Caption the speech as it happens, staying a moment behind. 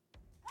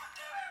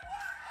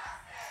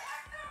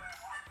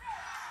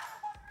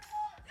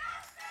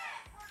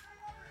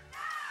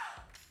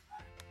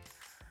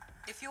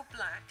If you're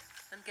black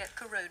and get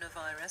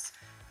coronavirus,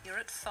 you're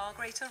at far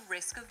greater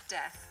risk of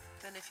death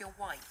than if you're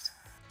white.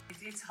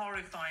 It's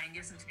horrifying,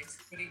 isn't it?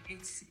 But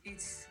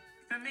it's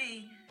for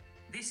me,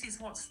 this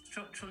is what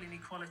structural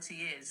inequality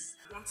is.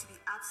 I want to be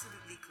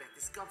absolutely clear.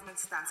 This government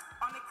stands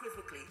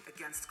unequivocally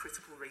against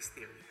critical race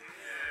theory.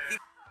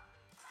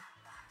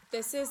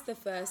 This is the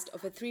first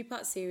of a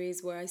 3-part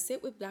series where I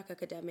sit with black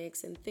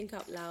academics and think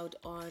out loud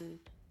on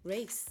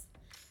race.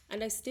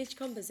 And I stitch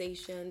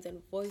conversations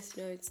and voice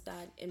notes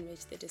that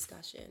enrich the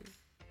discussion.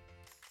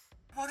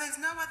 Well,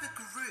 there's no other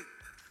group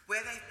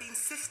where they've been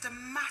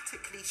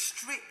systematically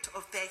stripped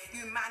of their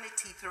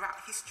humanity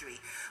throughout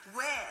history,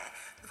 where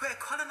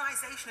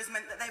colonization has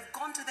meant that they've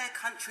gone to their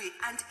country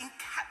and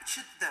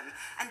captured them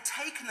and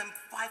taken them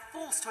by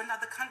force to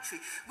another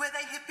country, where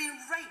they have been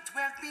raped,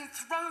 where have been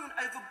thrown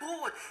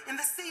overboard in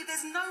the sea.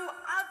 There's no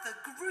other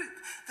group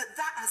that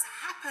has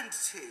happened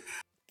to.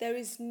 There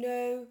is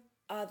no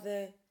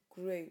other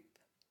group.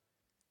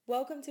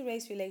 Welcome to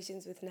Race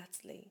Relations with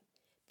Natalie.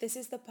 This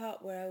is the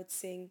part where I would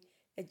sing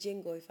a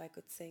jingle if I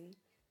could sing,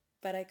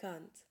 but I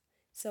can't.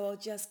 So I'll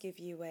just give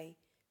you a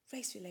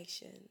Race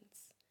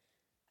Relations.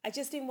 I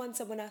just didn't want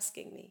someone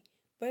asking me,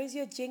 where is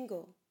your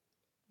jingle?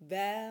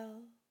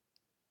 Bell.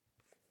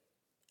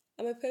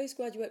 I'm a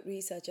postgraduate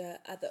researcher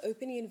at the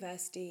Open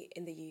University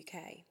in the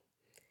UK.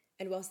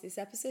 And whilst this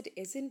episode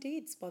is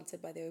indeed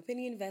sponsored by the Open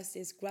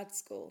University's grad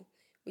school,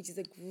 which is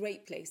a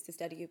great place to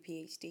study your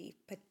PhD,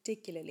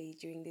 particularly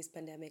during these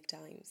pandemic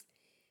times,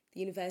 the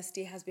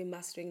university has been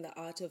mastering the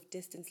art of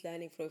distance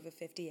learning for over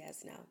 50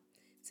 years now,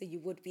 so you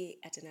would be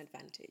at an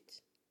advantage.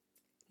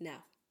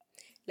 Now,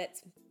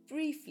 let's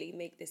briefly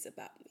make this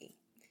about me.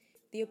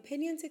 The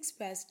opinions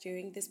expressed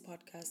during this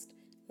podcast,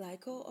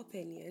 like all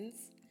opinions,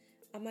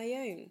 are my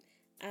own,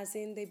 as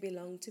in they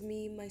belong to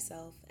me,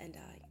 myself, and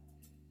I.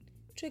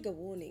 Trigger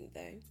warning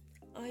though,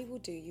 I will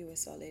do you a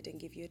solid and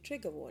give you a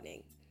trigger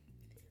warning.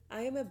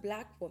 I am a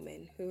black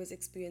woman who has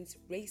experienced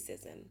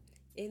racism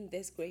in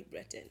this Great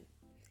Britain.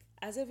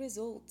 As a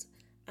result,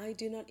 I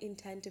do not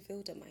intend to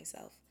filter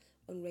myself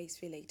on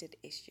race-related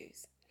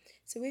issues.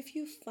 So if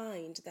you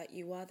find that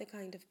you are the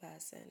kind of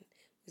person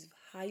who is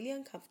highly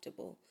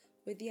uncomfortable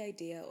with the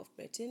idea of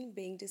Britain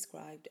being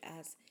described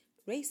as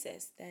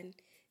racist, then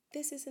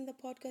this isn't the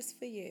podcast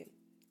for you.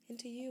 And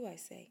to you I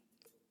say,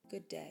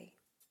 good day.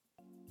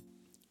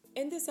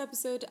 In this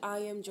episode, I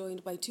am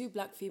joined by 2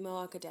 black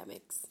female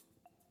academics.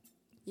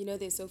 You know,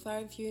 they're so far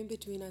and few in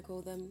between, I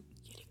call them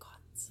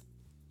unicorns.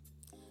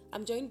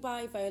 I'm joined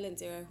by Viola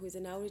Nzira, who is a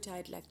now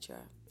retired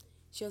lecturer.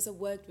 She also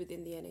worked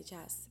within the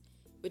NHS.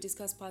 We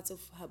discuss parts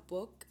of her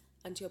book,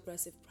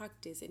 Anti-Oppressive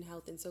Practice in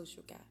Health and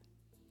Social Care.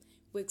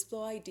 We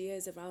explore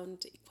ideas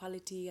around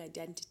equality,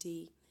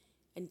 identity,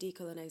 and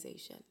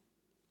decolonization.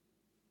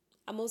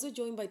 I'm also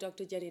joined by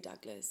Dr. Jenny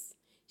Douglas.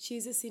 She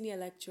is a senior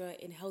lecturer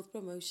in health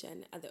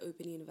promotion at the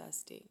Open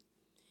University.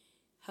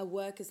 Her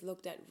work has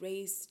looked at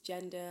race,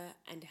 gender,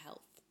 and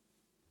health.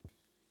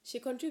 She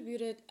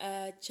contributed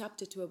a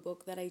chapter to a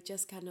book that I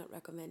just cannot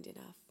recommend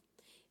enough.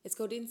 It's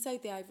called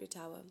Inside the Ivory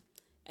Tower,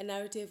 a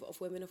narrative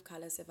of women of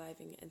colour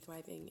surviving and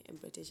thriving in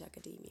British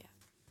academia.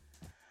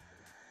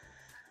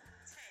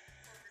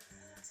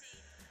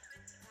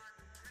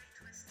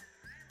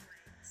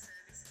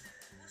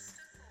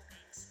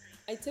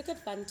 I took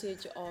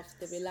advantage of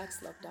the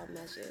relaxed lockdown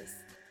measures,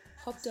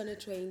 hopped on a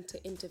train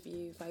to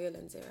interview Viola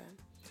Nzira,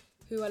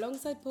 who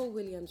alongside Paul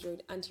Williams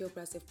wrote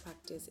Anti-Oppressive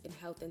Practice in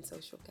Health and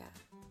Social Care.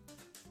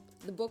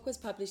 The book was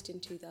published in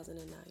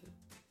 2009.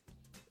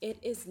 It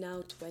is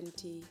now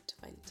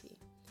 2020,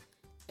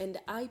 and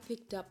I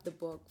picked up the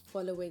book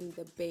following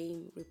the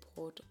Bain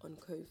report on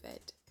COVID.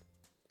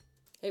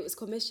 It was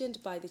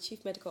commissioned by the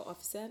Chief Medical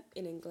Officer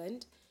in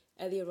England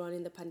earlier on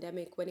in the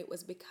pandemic when it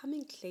was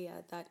becoming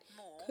clear that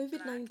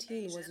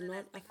COVID-19 was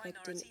not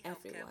affecting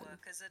everyone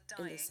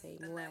in the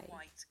same way.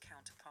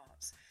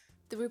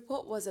 The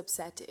report was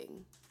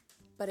upsetting,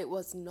 but it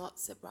was not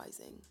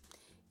surprising.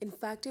 In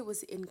fact, it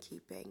was in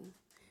keeping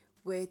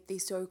with the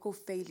historical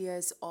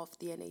failures of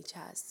the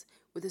NHS,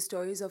 with the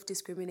stories of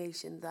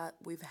discrimination that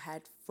we've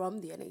had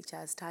from the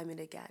NHS time and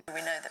again.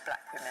 We know that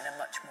black women are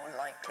much more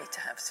likely to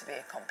have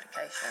severe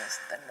complications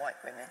than white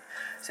women,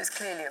 so it's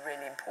clearly a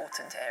really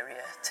important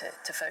area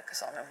to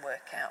focus on and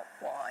work out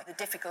why. The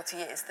difficulty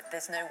is that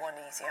there's no one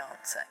easy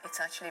answer. It's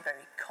actually a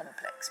very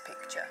complex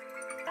picture.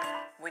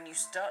 When you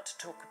start to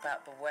talk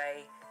about the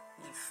way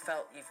you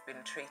felt you've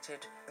been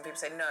treated, and people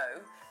say, no,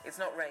 it's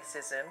not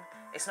racism,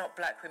 it's not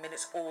black women,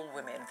 it's all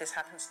women. This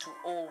happens to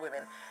all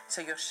women.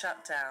 So you're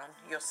shut down,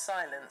 you're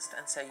silenced,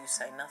 and so you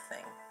say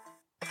nothing.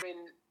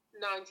 In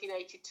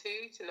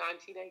 1982 to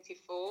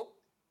 1984,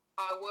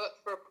 I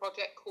worked for a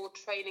project called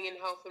Training in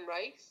Health and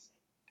Race,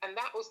 and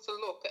that was to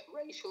look at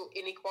racial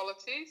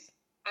inequalities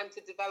and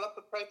to develop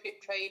appropriate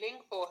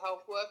training for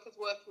health workers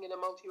working in a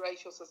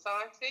multiracial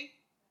society.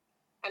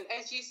 And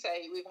as you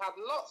say, we've had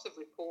lots of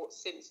reports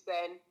since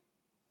then,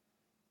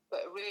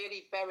 but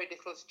really very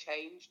little has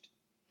changed.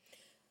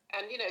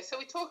 And, so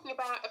we're talking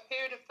about a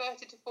period of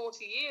 30 to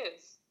 40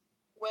 years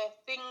where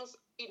things,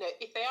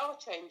 if they are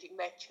changing,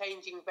 they're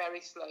changing very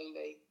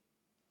slowly.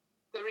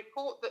 the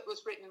report that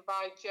was written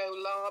by Joe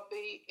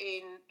Larby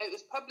it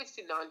was published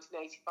in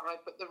 1985,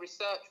 but the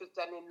research was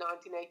done in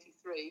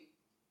 1983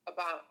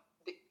 about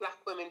the black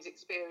women's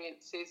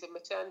experiences of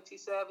maternity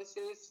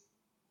services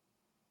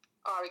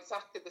are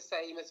exactly the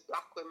same as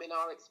black women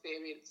are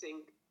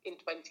experiencing in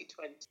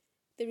 2020.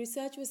 The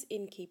research was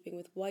in keeping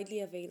with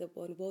widely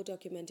available and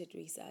well-documented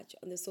research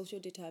on the social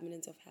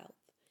determinants of health,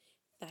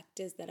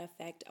 factors that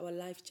affect our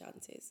life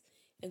chances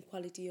and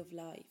quality of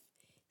life,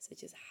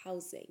 such as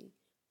housing,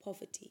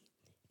 poverty,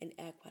 and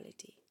air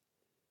quality.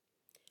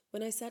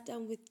 When I sat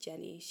down with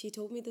Jenny, she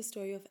told me the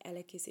story of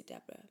Ella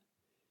Kissi-Debrah,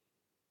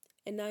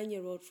 a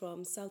 9-year-old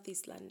from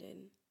Southeast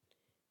London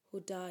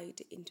who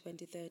died in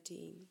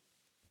 2013.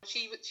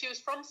 She was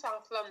from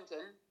South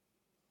London,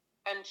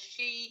 and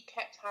she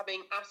kept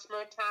having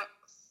asthma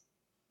attacks.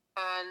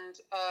 And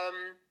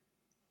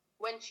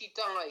when she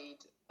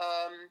died,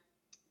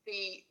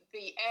 the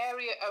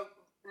area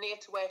near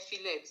to where she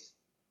lives,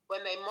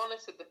 when they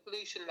monitored the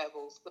pollution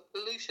levels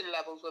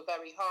were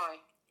very high.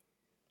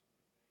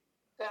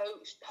 So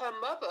her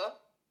mother,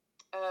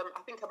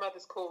 I think her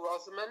mother's called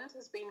Rosamond,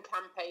 has been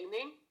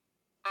campaigning.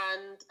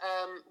 And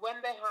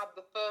when they had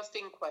the first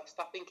inquest,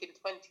 I think in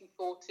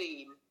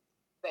 2014,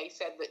 they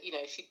said that,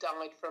 she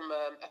died from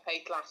a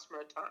fatal asthma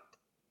attack.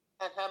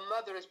 And her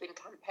mother has been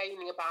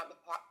campaigning about the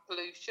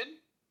pollution.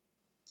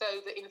 So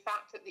that, in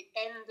fact, at the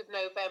end of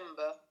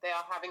November, they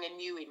are having a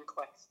new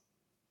inquest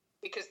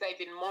because they've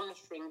been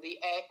monitoring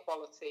the air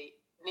quality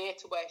near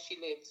to where she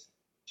lives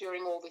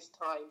during all this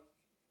time.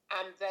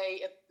 And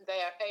they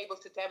are able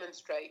to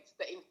demonstrate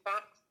that, in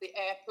fact, the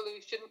air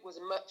pollution was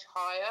much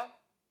higher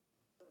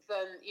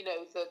than,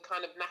 the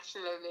kind of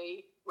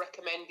nationally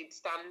recommended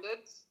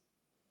standards.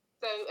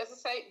 So, as I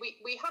say, we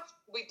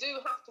do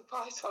have to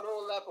fight on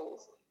all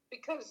levels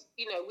because,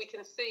 we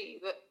can see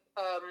that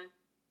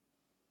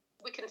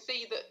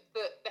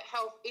that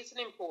health is an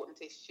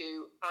important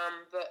issue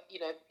and that,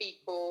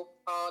 people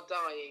are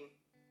dying.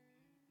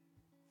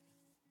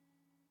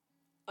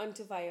 On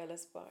to Viola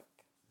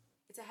Spark.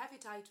 It's a heavy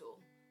title.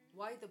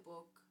 Why the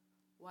book?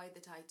 Why the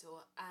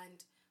title?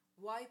 And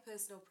why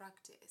personal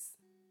practice?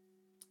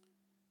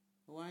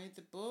 Why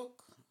the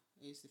book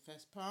is the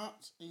first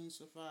part,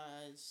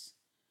 insofar as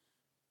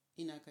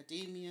in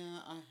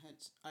academia I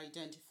had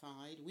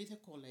identified with a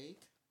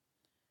colleague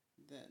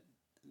that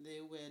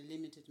there were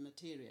limited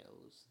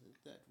materials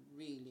that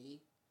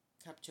really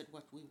captured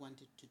what we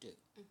wanted to do.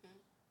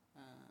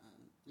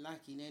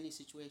 Like in any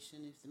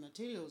situation, if the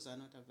materials are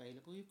not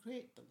available, you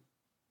create them.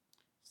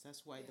 So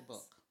that's why the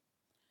book.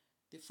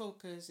 The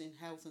focus in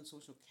health and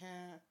social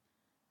care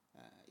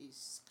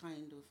is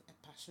kind of a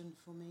passion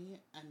for me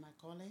and my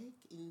colleague,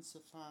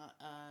 insofar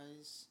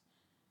as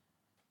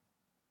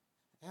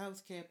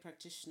healthcare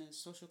practitioners,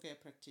 social care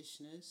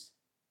practitioners,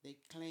 they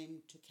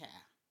claim to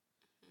care.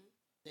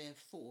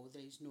 Therefore,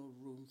 there is no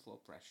room for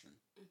oppression.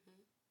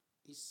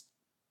 It's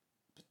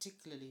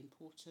particularly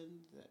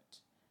important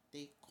that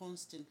they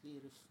constantly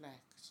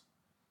reflect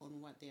on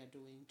what they are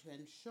doing to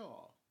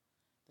ensure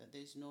that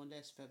there is no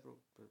less favorable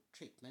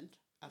treatment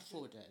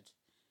afforded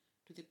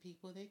to the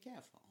people they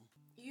care for.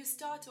 You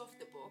start off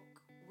the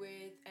book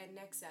with an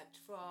excerpt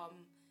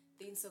from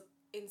the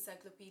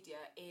Encyclopedia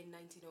in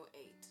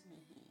 1908.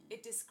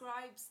 It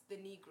describes the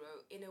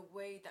Negro in a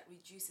way that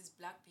reduces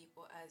black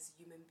people as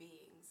human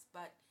beings,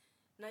 but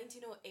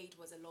 1908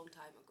 was a long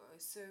time ago,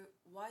 so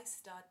why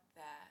start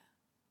there?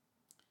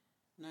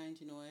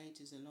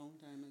 1908 is a long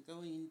time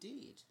ago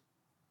indeed.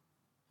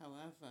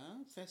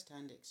 However,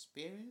 first-hand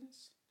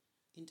experience,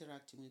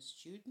 interacting with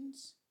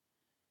students,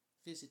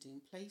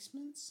 visiting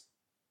placements,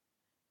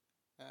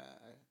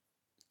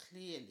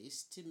 clearly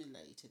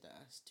stimulated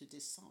us to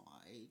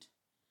decide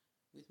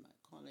with my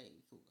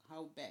colleague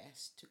how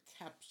best to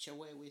capture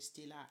where we're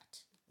still at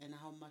and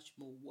how much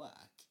more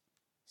work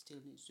still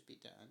needs to be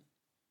done.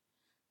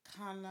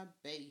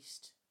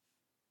 Color-based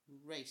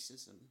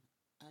racism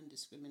and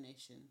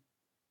discrimination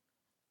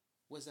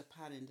was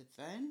apparent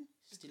then,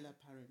 still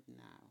apparent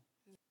now.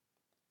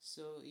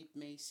 So it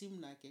may seem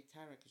like a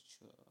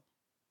caricature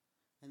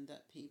and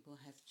that people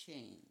have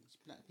changed.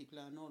 Black people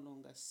are no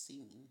longer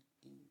seen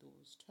in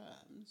those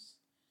terms.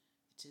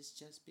 It has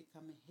just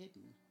become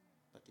hidden,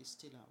 but it's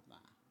still out there.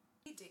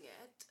 Reading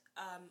it,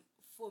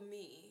 for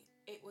me,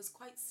 it was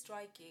quite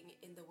striking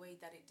in the way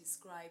that it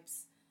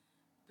describes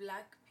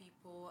black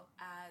people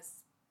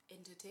as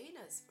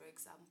entertainers, for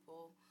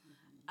example,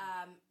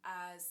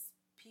 as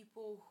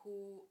people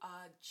who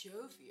are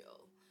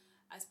jovial,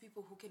 as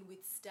people who can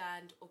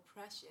withstand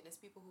oppression, as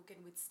people who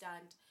can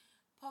withstand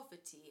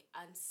poverty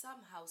and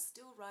somehow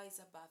still rise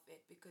above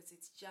it because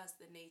it's just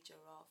the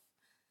nature of,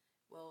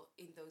 well,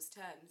 in those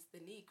terms, the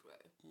Negro.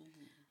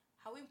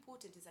 How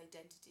important is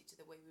identity to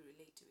the way we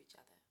relate to each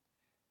other?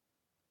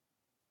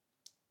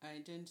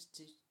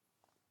 Identity,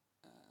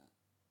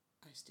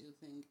 I still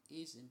think,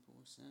 is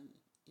important,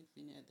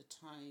 even at the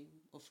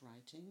time of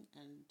writing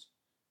and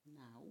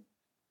now.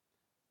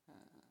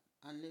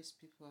 Unless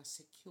people are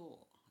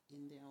secure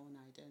in their own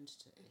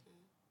identity,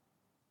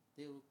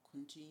 they will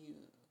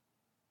continue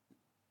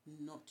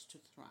not to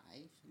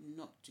thrive,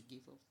 not to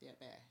give of their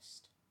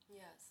best.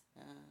 Yes.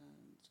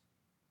 And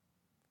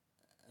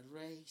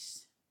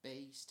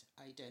race-based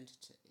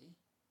identity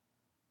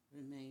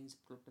remains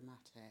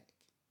problematic.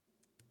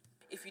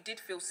 If you did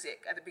feel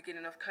sick at the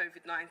beginning of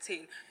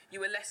COVID-19, you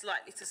were less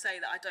likely to say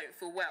that I don't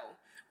feel well,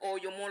 or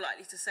you're more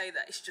likely to say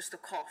that it's just a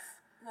cough.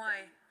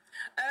 Why?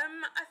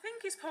 I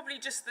think it's probably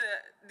just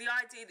the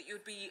idea that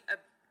you'd be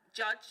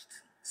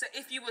judged. So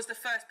if you was the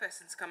first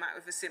person to come out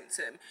with a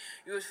symptom,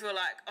 you would feel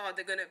like, oh,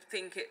 they're going to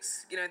think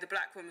it's, you know, the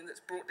black woman that's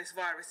brought this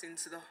virus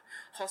into the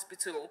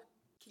hospital.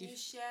 Can you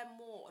share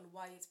more on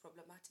why it's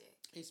problematic?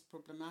 It's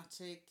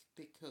problematic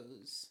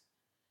because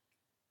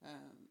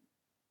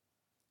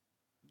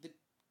the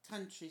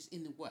countries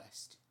in the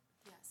West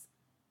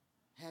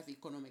have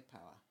economic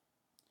power.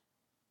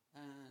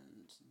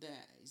 And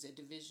there is a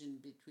division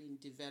between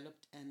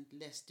developed and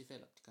less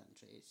developed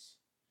countries.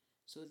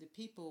 So the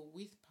people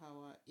with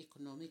power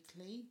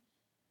economically,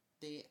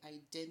 they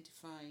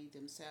identify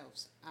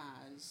themselves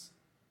as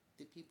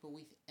the people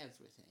with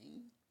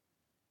everything.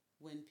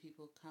 When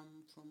people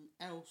come from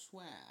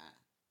elsewhere,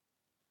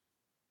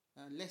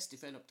 less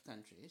developed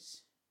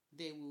countries,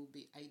 they will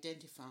be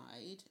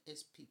identified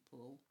as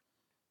people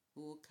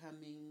who are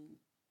coming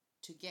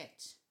to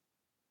get,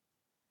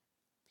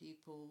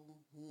 people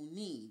who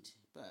need,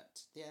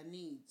 but their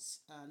needs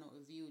are not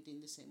viewed in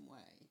the same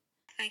way.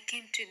 I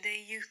came to the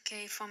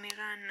UK from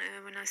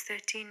Iran when I was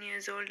 13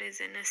 years old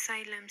as an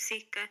asylum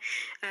seeker.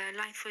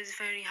 Life was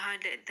very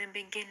hard at the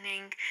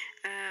beginning,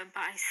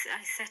 but I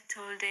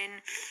settled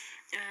in.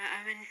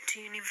 I went to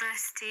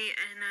university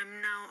and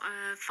I'm now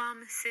a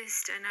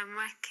pharmacist and I'm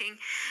working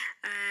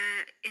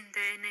in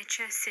the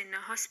NHS in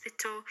a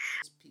hospital.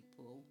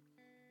 People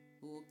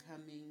who are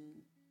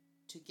coming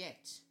to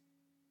get,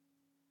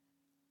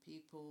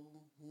 people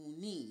who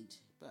need,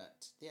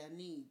 but their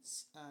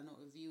needs are not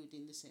viewed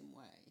in the same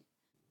way.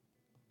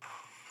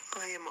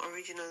 I am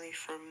originally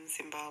from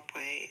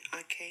Zimbabwe.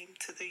 I came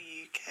to the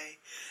UK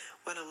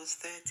when I was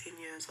 13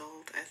 years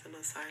old as an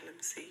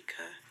asylum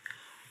seeker.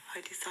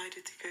 I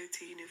decided to go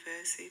to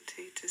university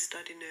to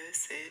study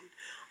nursing.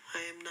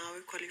 I am now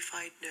a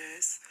qualified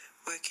nurse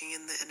working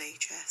in the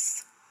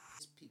NHS.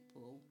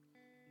 People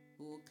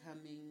who are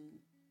coming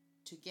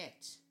to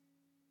get,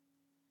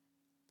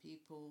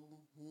 people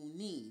who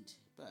need,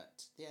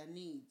 but their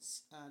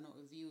needs are not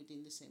viewed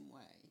in the same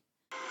way.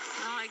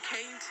 I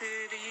came to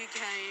the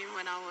UK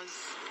when I was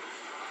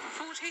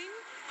 14,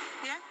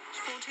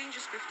 14,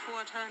 just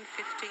before I turned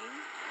 15.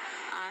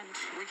 And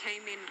we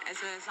came in as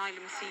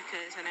asylum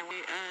seekers, and then we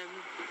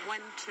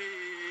went to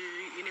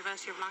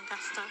University of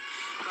Lancaster,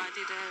 where I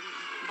did a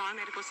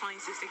biomedical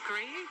sciences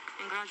degree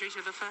and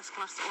graduated with a first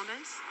class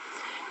honours.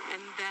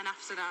 And then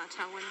after that,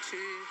 I went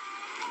to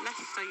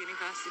Leicester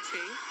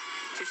University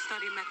to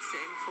study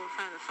medicine for a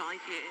further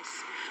 5 years.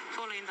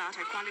 Following that,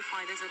 I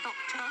qualified as a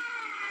doctor,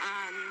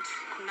 and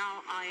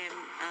now I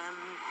am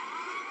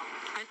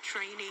a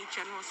trainee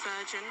general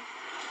surgeon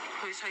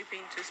who's hoping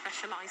to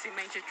specialise in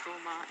major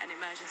trauma and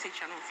emergency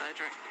general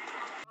surgery.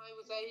 I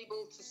was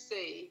able to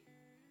see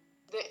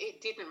that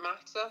it didn't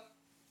matter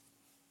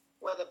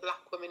whether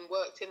black women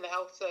worked in the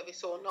health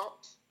service or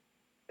not.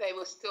 They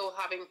were still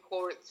having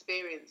poor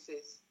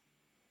experiences.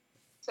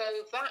 So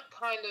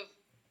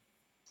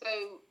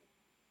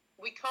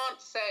we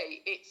can't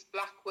say it's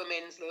black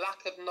women's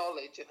lack of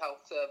knowledge of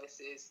health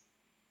services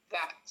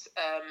that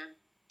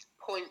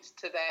point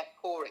to their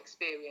poor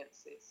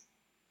experiences.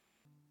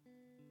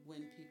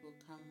 When people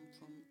come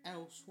from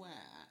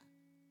elsewhere,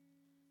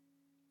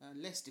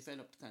 less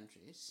developed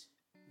countries,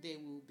 they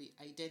will be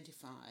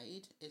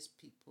identified as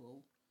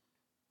people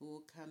who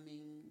are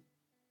coming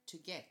to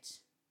get,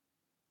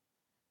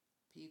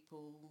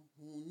 people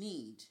who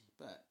need,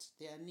 but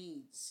their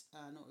needs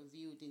are not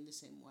viewed in the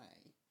same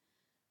way.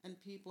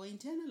 And people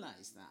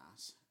internalize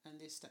that and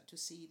they start to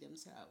see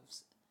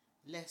themselves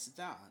less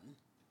than.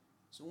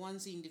 So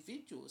once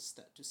individuals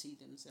start to see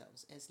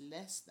themselves as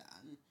less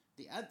than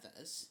the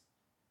others,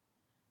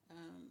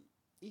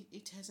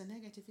 it has a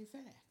negative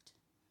effect,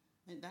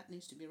 and that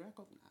needs to be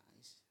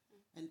recognized.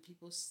 And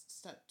people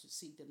start to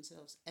see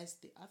themselves as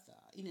the other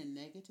in a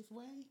negative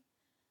way.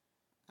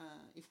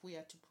 If we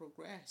are to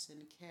progress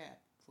and care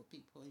for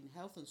people in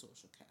health and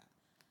social care,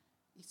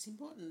 it's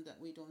important that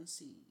we don't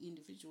see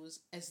individuals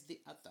as the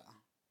other.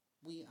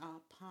 We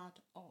are part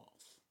of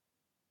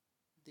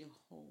the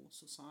whole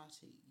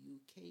society,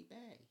 UK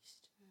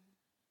based.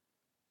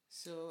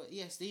 So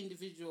yes, the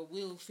individual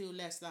will feel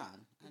less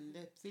than, and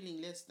that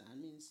feeling less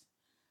than means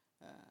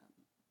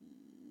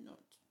not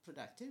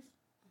productive,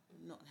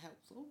 not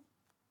helpful,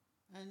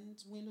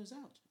 and we lose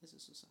out as a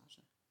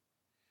society.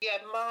 Yeah,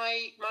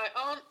 my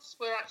aunts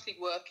were actually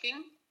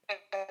working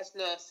as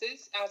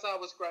nurses as I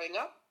was growing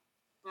up.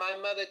 My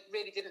mother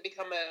really didn't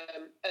become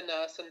a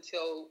nurse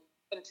until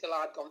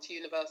I'd gone to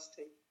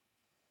university.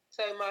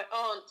 So my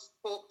aunts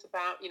talked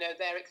about,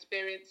 their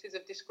experiences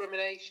of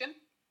discrimination.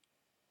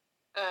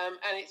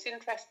 And it's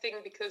interesting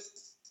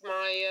because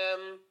my,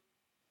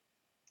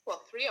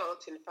 three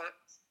aunts, in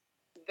fact,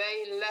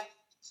 they left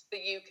the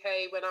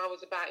UK when I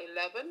was about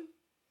 11.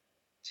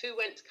 2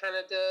 went to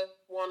Canada,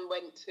 1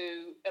 went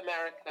to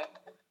America.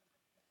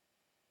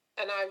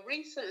 And I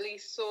recently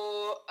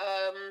saw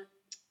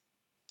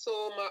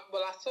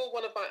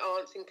one of my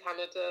aunts in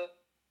Canada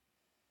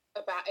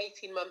about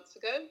 18 months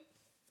ago.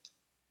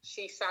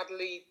 She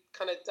sadly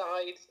kind of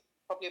died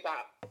probably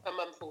about a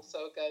month or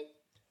so ago.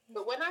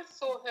 But when I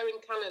saw her in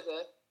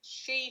Canada,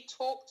 she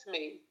talked to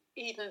me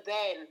even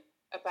then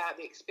about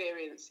the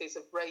experiences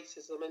of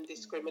racism and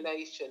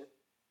discrimination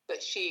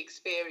that she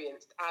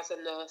experienced as a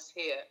nurse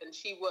here. And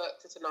she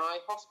worked at an eye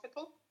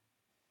hospital.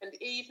 And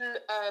even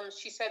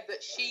she said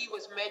that she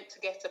was meant to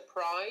get a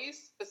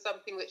prize for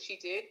something that she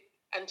did,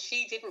 and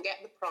she didn't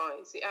get the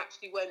prize. It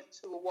actually went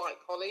to a white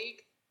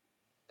colleague.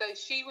 So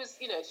she was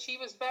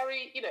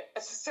very,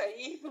 as I say,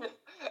 even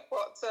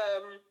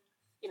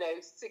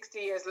 60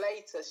 years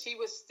later, she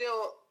was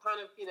still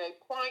kind of,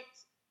 quite,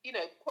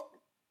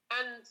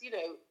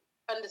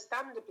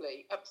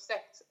 understandably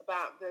upset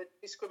about the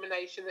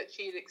discrimination that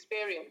she had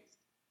experienced.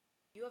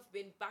 You have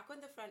been back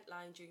on the front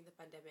line during the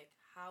pandemic.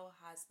 How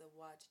has the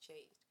world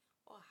changed,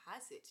 or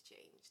has it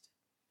changed?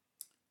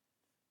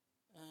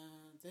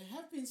 There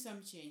have been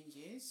some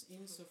changes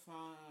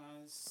insofar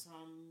as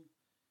some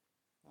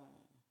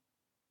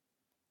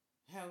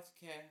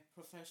healthcare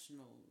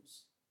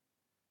professionals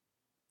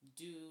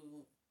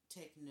do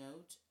take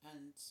note,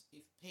 and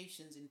if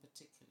patients in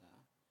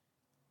particular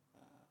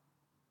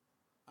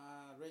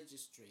are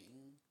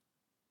registering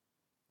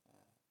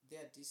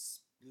their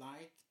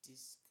dislike,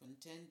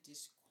 discontent,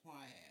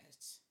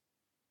 disquiet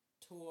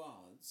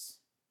towards,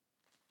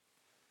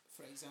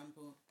 for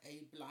example,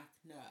 a black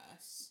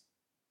nurse,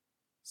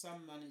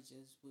 some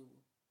managers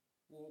will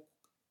walk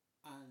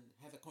and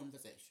have a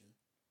conversation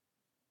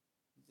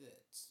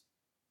that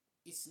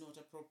it's not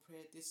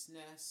appropriate. This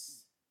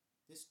nurse,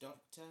 this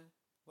doctor,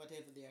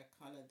 whatever their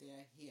color, they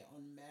are here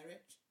on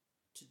merit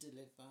to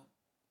deliver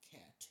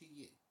care to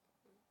you.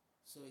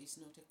 So it's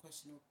not a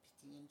question of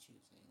picking and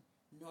choosing.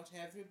 Not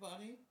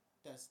everybody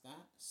does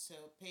that. So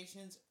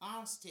patients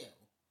are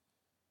still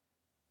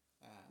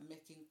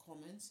making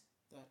comments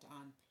that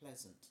aren't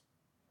pleasant.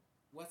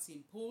 What's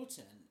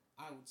important,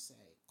 I would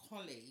say,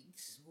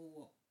 colleagues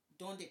who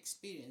don't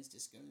experience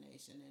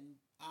discrimination and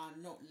are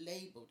not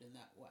labeled in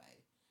that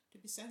way, to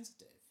be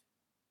sensitive.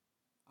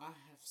 I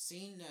have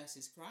seen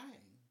nurses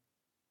crying.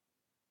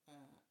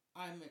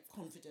 I'm a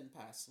confident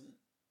person.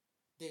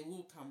 They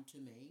will come to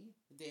me.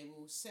 They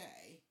will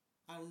say,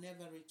 I'll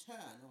never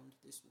return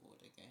onto this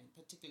ward again,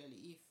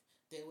 particularly if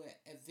they were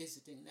a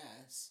visiting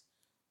nurse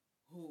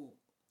who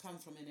come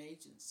from an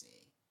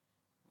agency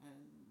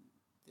and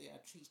they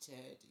are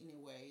treated in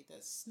a way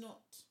that's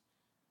not.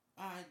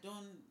 I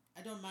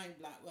don't mind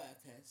black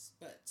workers,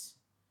 but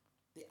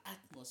the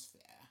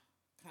atmosphere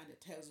kind of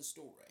tells a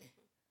story.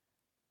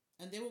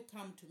 And they will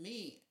come to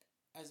me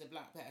as a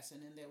black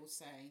person and they will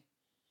say,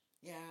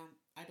 yeah,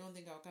 I don't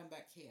think I'll come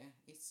back here.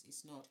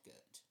 It's not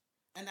good.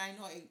 And I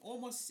know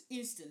almost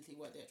instantly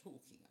what they're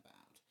talking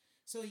about.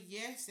 So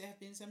yes, there have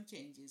been some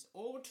changes.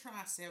 All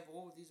trusts have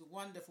all these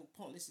wonderful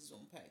policies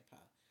on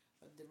paper,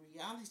 but the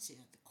reality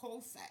at the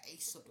cold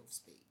face, so to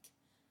speak,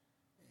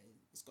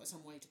 it's got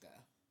some way to go.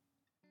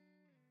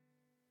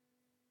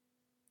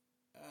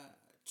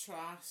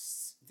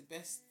 Trusts, the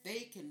best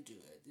they can do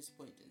at this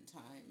point in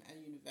time,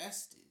 and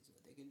universities,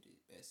 what they can do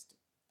best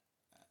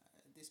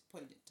at this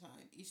point in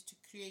time, is to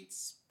create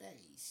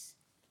space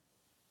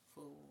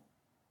for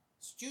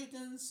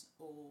students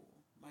or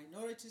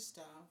minority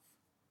staff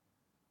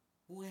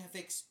who have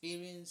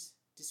experienced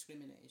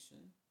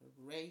discrimination,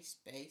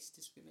 race-based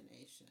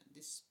discrimination,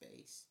 this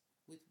space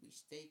with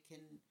which they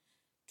can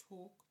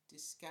talk,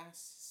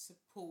 discuss,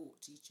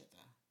 support each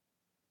other.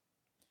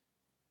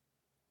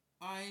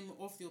 I'm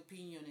of the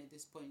opinion at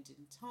this point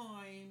in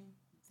time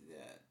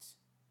that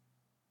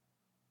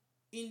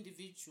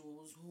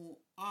individuals who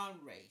are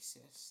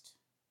racist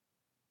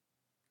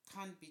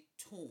can't be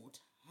taught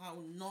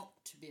how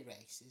not to be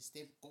racist.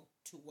 They've got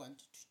to want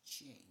to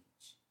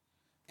change.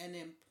 An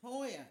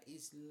employer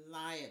is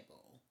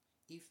liable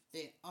if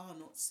they are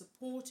not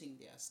supporting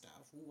their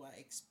staff who are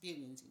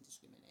experiencing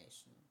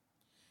discrimination.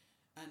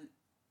 And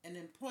an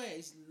employer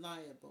is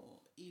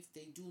liable if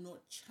they do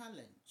not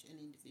challenge an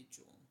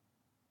individual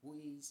who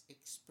is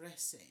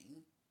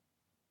expressing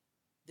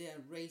their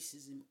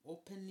racism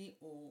openly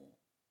or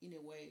in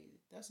a way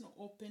that's not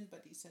open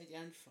but it's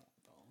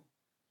identifiable.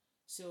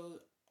 So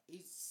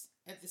it's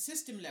at the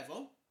system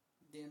level,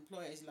 the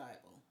employer is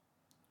liable.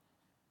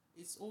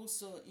 It's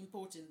also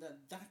important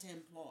that that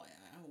employer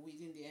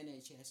within the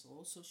NHS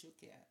or social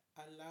care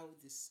allow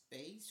the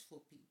space for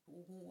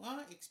people who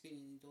are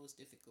experiencing those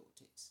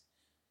difficulties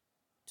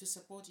to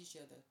support each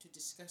other, to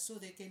discuss, so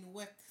they can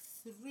work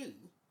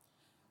through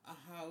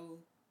how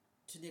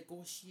to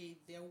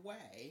negotiate their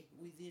way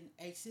within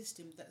a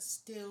system that's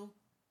still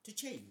to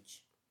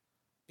change,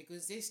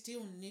 because they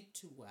still need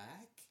to work.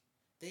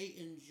 They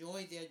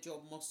enjoy their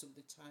job most of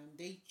the time.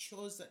 They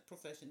chose that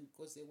profession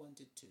because they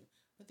wanted to,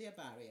 but there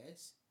are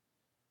barriers,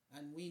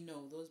 and we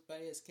know those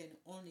barriers can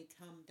only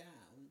come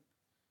down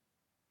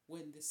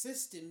when the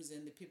systems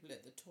and the people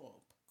at the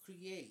top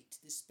create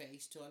the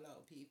space to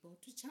allow people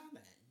to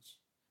challenge.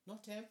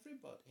 Not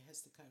everybody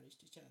has the courage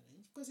to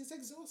challenge because it's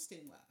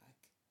exhausting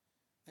work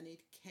and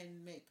it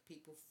can make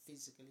people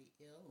physically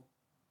ill.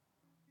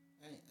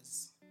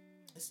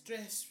 And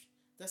stress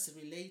that's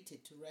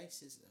related to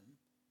racism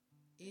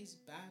is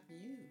bad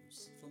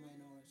news for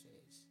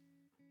minorities.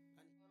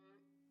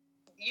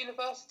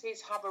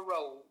 Universities have a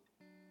role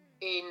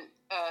in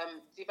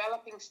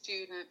developing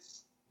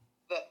students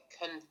that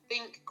can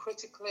think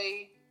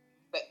critically,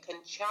 that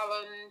can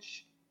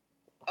challenge,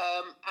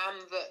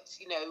 and that,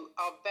 you know,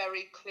 are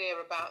very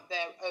clear about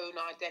their own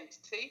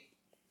identity.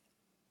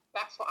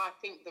 That's what I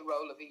think the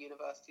role of a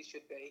university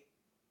should be.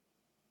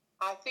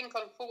 I think,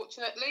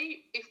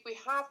 unfortunately, if we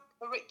have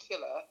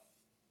curricula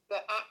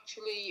that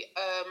actually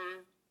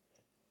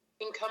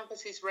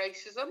encompasses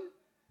racism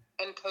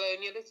and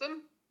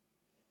colonialism,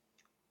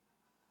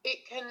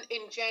 it can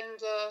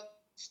engender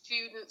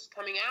students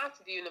coming out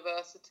of the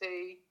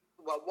university,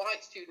 well,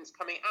 white students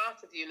coming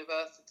out of the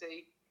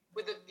university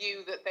with a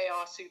view that they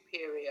are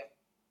superior.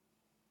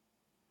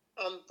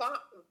 And that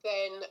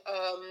then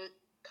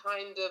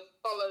kind of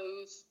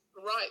follows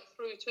right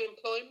through to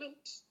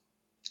employment.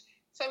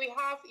 So we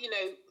have,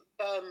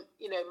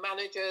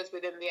 managers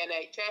within the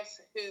NHS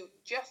who,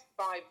 just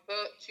by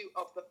virtue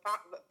of the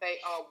fact that they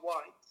are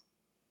white,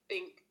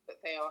 think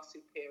that they are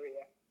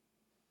superior.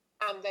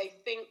 And they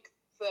think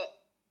that,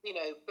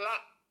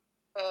 black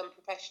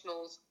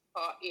professionals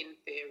are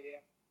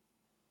inferior.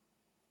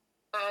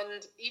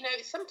 And,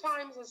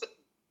 sometimes, as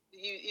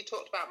you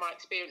talked about my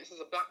experience as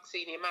a black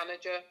senior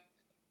manager,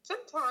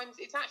 sometimes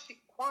it's actually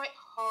quite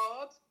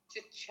hard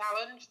to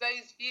challenge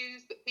those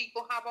views that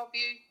people have of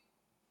you.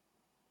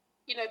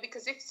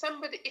 Because if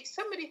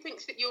somebody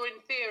thinks that you're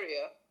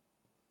inferior,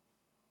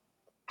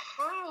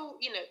 how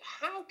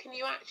can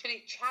you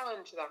actually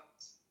challenge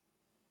that?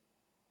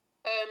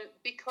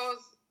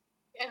 Because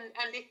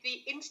if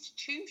the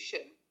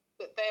institution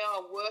that they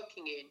are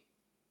working in,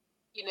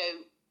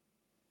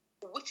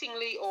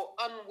 wittingly or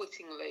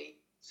unwittingly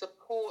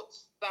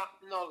supports that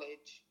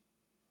knowledge,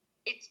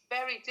 it's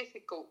very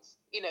difficult,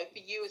 for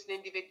you as an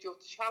individual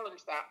to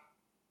challenge that.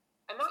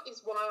 And that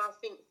is why I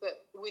think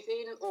that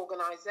within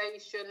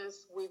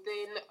organisations,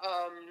 within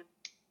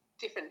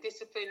different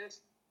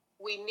disciplines,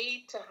 we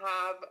need to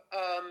have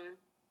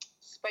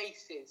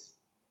spaces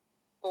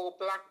for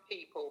black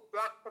people,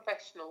 black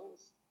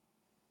professionals,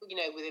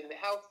 within the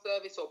health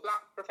service, or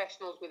black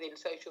professionals within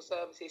social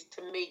services,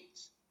 to meet,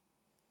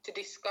 to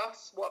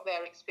discuss what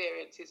their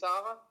experiences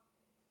are,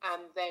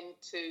 and then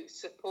to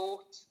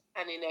support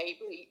and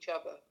enable each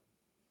other.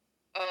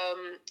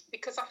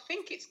 Because I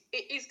think it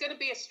is going to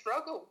be a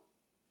struggle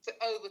to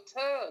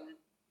overturn,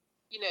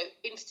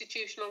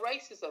 institutional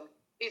racism.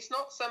 It's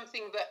not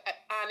something that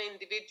an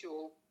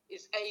individual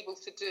is able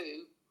to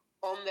do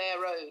on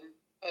their own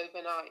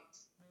overnight.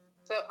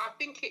 So I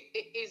think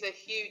it is a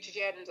huge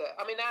agenda.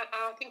 I mean,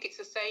 I think it's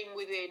the same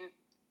within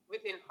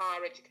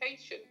higher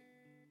education.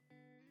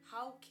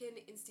 How can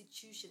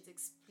institutions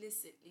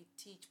explicitly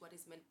teach what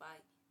is meant by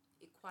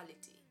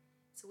equality,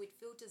 so it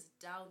filters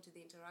down to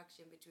the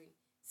interaction between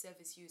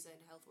service user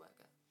and health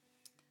worker?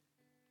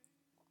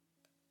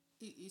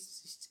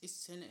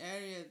 It's an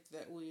area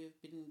that we've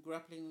been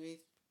grappling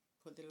with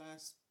for the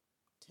last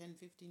 10,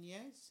 15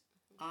 years.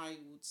 I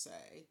would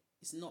say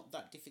it's not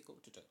that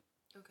difficult to do.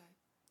 Okay.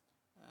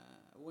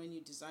 When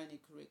you design a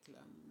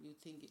curriculum, you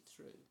think it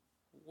through.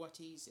 What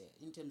is it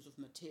in terms of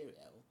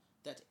material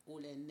that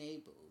will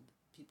enable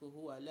people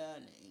who are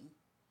learning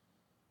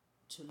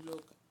to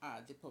look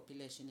at the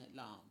population at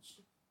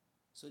large?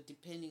 So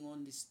depending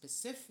on the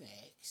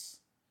specifics,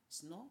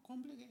 it's not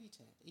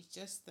complicated. It's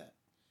just that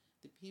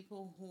the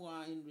people who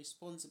are in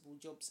responsible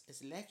jobs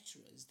as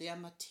lecturers, their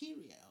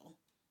material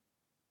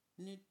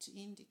need to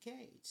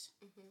indicate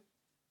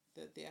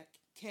that they are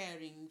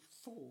caring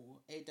for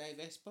a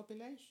diverse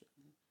population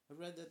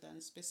rather than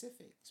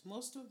specifics.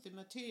 Most of the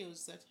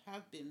materials that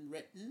have been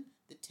written,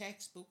 the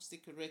textbooks, the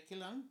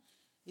curriculum,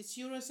 it's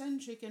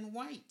Eurocentric and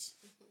white.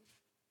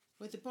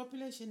 But the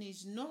population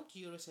is not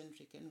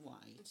Eurocentric and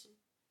white.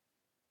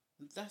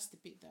 That's the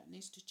bit that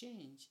needs to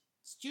change.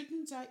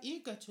 Students are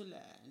eager to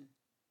learn.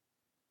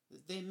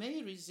 They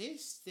may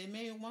resist, they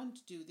may want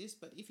to do this,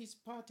 but if it's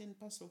part and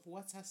parcel of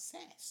what's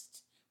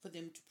assessed for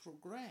them to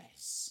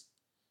progress,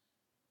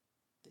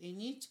 they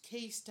need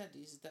case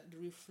studies that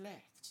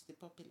reflect the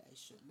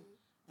population.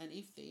 And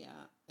if they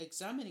are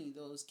examining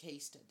those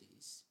case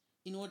studies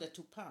in order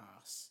to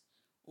pass,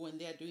 when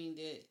they are doing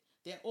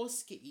their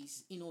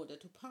OSCEs in order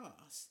to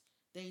pass,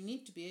 they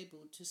need to be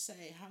able to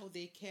say how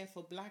they care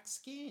for black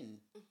skin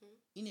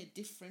in a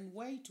different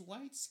way to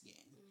white skin.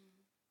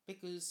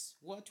 Because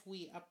what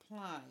we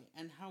apply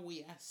and how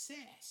we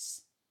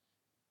assess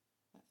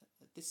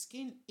the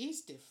skin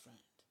is different.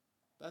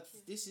 But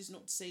this is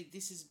not to say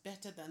this is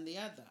better than the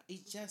other.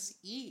 It just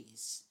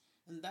is.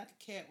 And that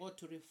care ought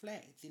to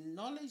reflect the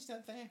knowledge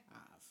that they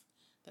have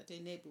that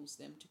enables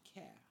them to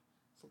care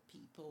for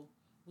people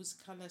whose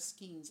colour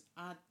skins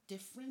are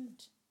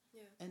different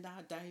and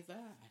are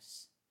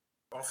diverse.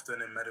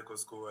 Often in medical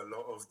school, a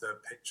lot of the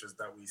pictures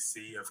that we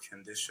see of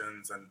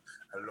conditions and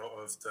a lot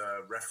of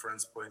the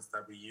reference points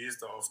that we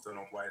use are often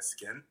on white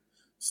skin.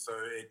 So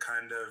it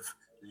kind of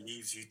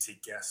leaves you to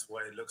guess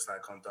what it looks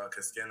like on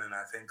darker skin. And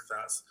I think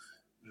that's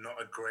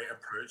not a great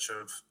approach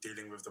of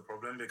dealing with the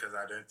problem, because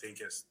I don't think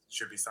it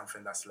should be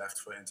something that's left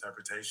for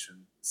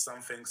interpretation.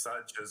 Something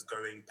such as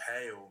going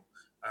pale,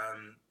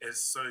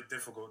 it's so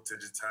difficult to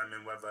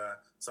determine whether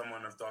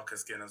someone of darker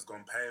skin has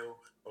gone pale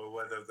or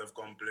whether they've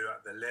gone blue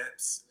at the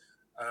lips.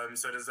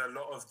 So there's a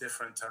lot of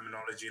different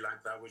terminology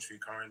like that which we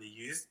currently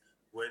use,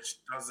 which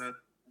doesn't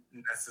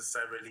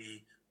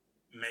necessarily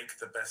make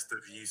the best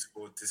of use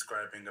for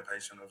describing a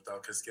patient of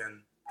darker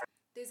skin.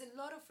 There's a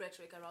lot of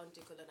rhetoric around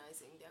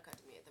decolonizing the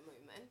academy at the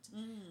moment.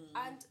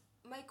 And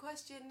my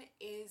question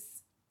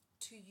is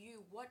to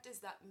you, what does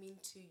that mean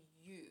to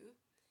you,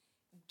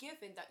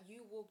 given that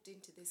you walked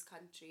into this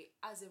country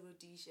as a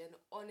Rhodesian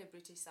on a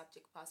British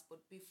subject passport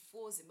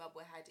before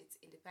Zimbabwe had its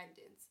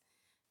independence?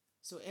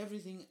 So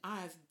everything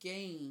I've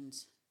gained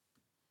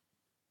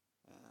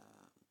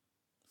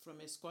from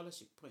a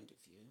scholarship point of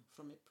view,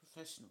 from a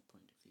professional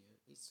point of view,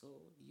 it's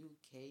all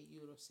UK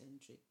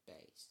Eurocentric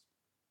based.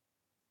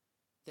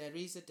 There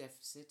is a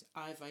deficit.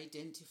 I've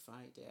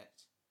identified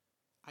it.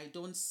 I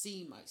don't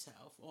see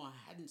myself, or I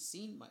hadn't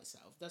seen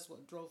myself. That's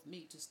what drove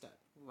me to start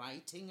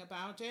writing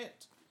about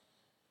it.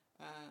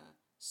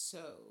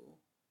 So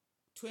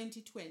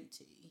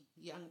 2020,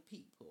 young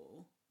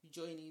people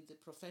joining the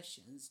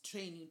professions,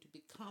 training to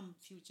become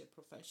future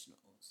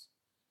professionals,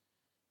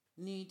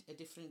 need a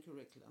different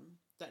curriculum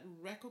that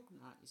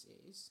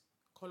recognizes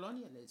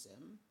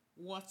colonialism,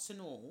 warts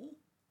and all,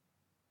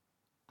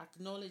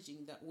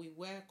 acknowledging that we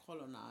were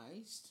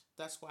colonized.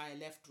 That's why I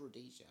left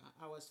Rhodesia.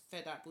 I was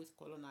fed up with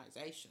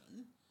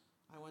colonization.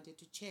 I wanted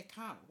to check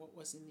out what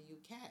was in the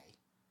UK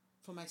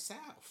for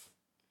myself.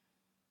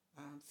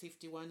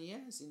 51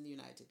 years in the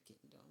United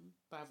Kingdom,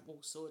 but I've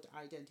also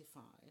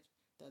identified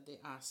that there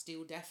are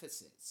still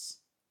deficits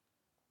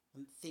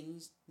and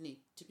things need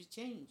to be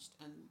changed.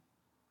 And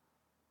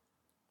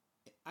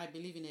I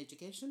believe in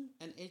education,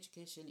 and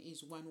education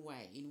is one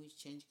way in which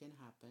change can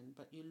happen,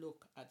 but you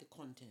look at the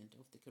content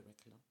of the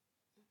curriculum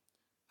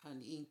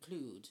and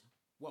include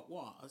what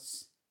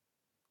was,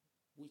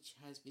 which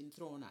has been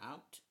thrown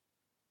out,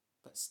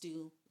 but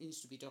still needs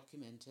to be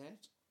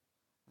documented,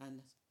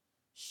 and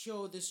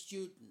show the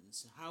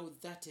students how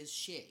that has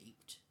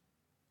shaped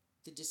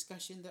the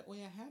discussion that we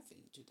are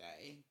having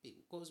today,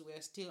 because we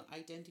are still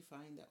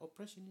identifying that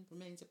oppression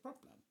remains a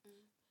problem.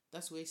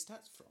 That's where it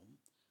starts from,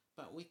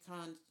 but we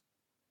can't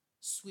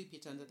sweep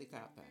it under the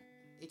carpet.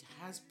 It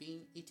has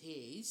been, it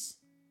is,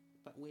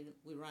 but we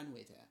run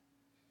with it,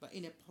 but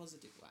in a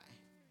positive way.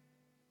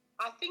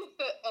 I think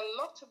that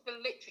a lot of the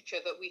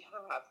literature that we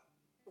have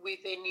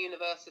within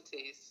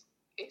universities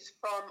is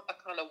from a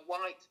kind of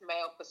white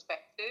male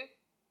perspective.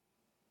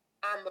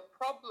 And the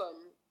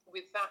problem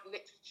with that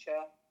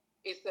literature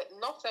is that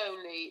not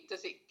only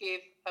does it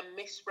give a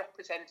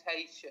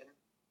misrepresentation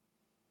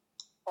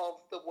of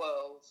the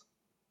world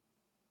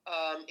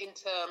in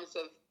terms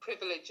of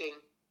privileging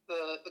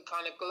the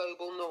kind of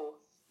global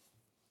north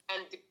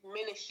and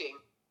diminishing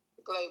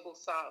the global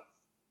south,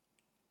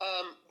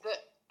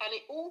 and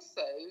it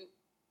also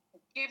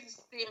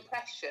gives the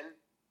impression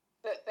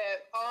that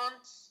there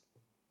aren't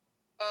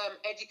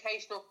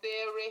educational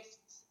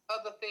theorists,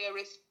 other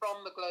theorists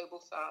from the global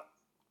south.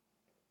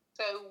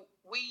 So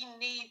we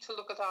need to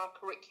look at our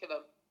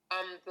curriculum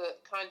and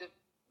the kind of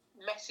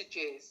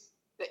messages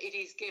that it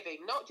is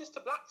giving, not just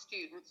to black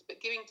students, but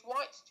giving to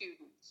white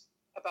students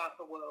about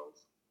the world.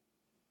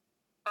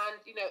 And,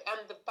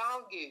 and the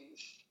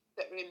values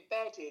that are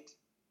embedded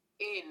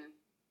in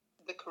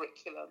the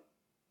curriculum.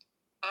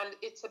 And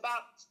it's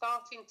about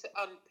starting to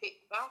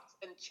unpick that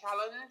and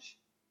challenge,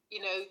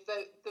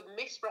 the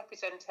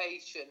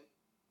misrepresentation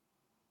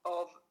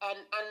of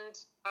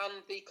and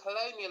the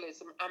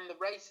colonialism and the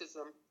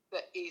racism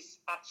that is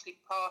actually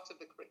part of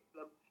the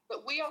curriculum that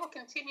we are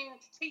continuing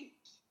to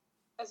teach.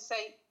 As I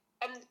say,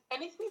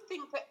 and if we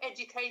think that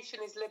education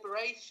is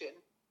liberation,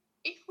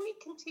 if we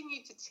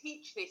continue to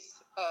teach this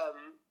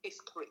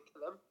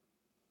curriculum,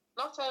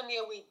 not only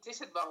are we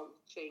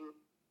disadvantaging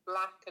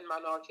black and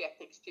minority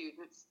ethnic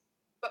students,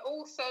 but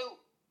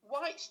also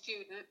white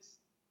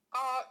students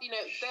are,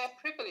 their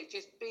privilege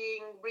is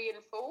being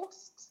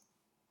reinforced.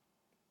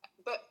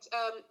 But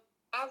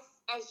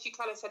as you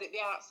kind of said at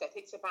the outset,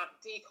 it's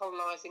about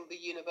decolonising the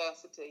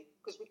university,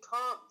 because we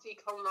can't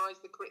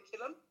decolonise the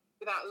curriculum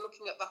without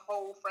looking at the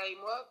whole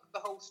framework, the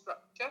whole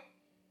structure.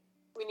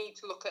 We need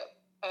to look at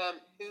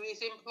who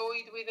is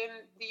employed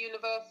within the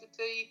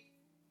university,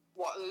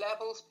 what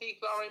levels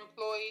people are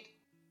employed.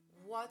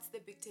 What's the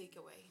big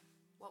takeaway?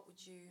 What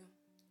would you...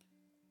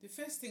 The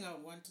first thing I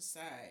want to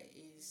say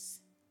is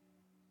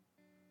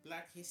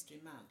Black History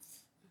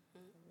Month,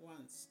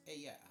 once a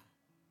year,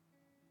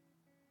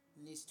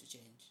 needs to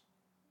change.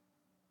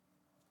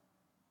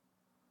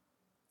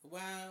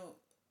 Well,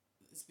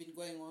 it's been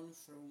going on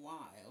for a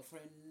while, for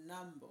a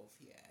number of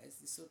years.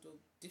 The sort of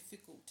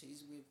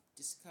difficulties we've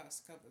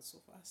discussed, covered so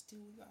far, are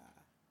still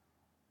there.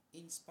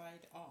 in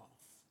spite of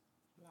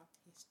Black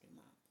History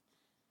Month.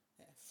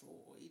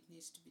 Therefore, it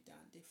needs to be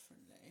done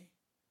differently.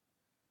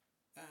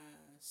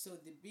 So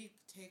the big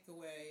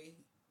takeaway,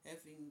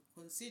 having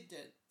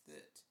considered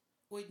that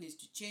it needs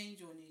to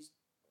change or needs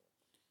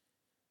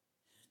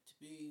to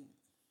be,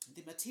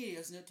 the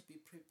materials need to be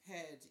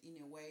prepared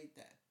in a way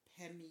that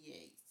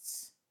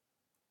permeates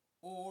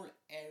all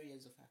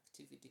areas of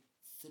activity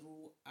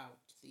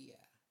throughout the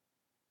year.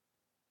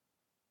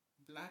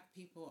 Black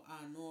people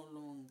are no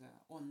longer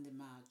on the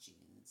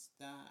margins.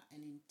 They are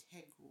an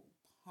integral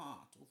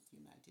part of the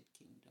United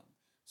Kingdom.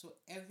 So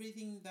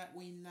everything that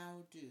we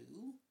now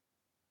do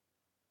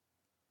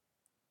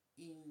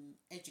in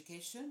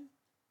education,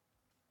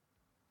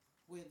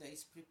 whether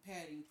it's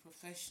preparing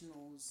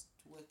professionals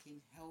to work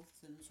in health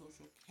and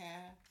social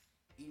care,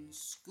 in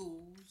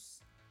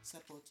schools,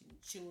 supporting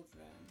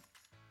children,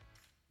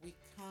 we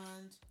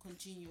can't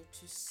continue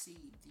to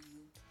see the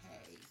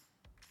UK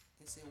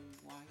as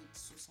a white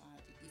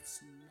society.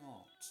 It's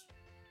not.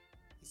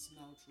 It's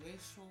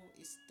multiracial,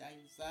 it's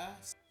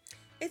diverse.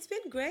 It's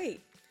been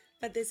great,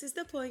 but this is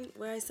the point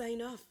where I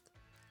sign off.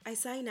 I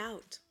sign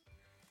out.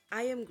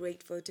 I am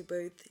grateful to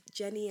both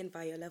Jenny and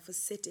Viola for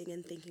sitting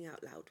and thinking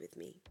out loud with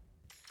me,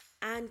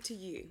 and to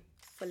you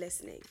for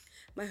listening.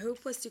 My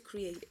hope was to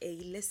create a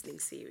listening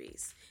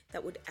series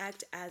that would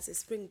act as a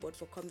springboard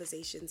for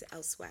conversations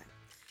elsewhere.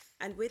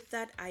 And with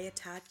that, I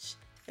attach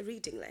a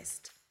reading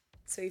list.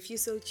 So if you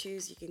so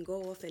choose, you can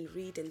go off and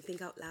read and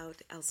think out loud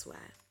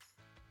elsewhere.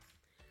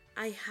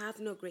 I have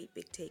no great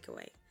big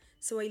takeaway,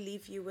 so I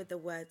leave you with the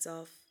words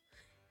of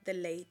the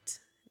late,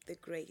 the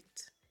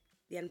great,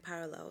 the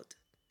unparalleled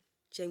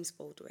James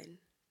Baldwin.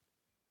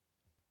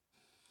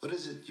 What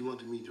is it you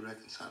wanted me to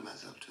reconcile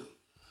myself to?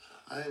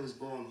 I was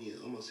born here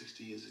almost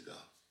 60 years ago.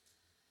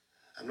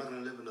 I'm not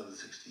going to live another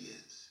 60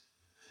 years.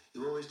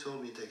 You always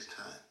told me it takes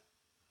time.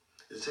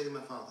 It's taken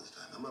my father's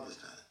time, my mother's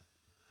time,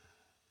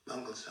 my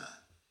uncle's time,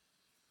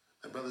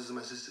 my brother's and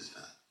my sister's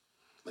time,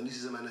 my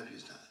nieces and my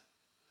nephew's time.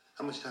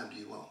 How much time do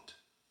you want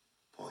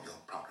for your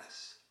progress?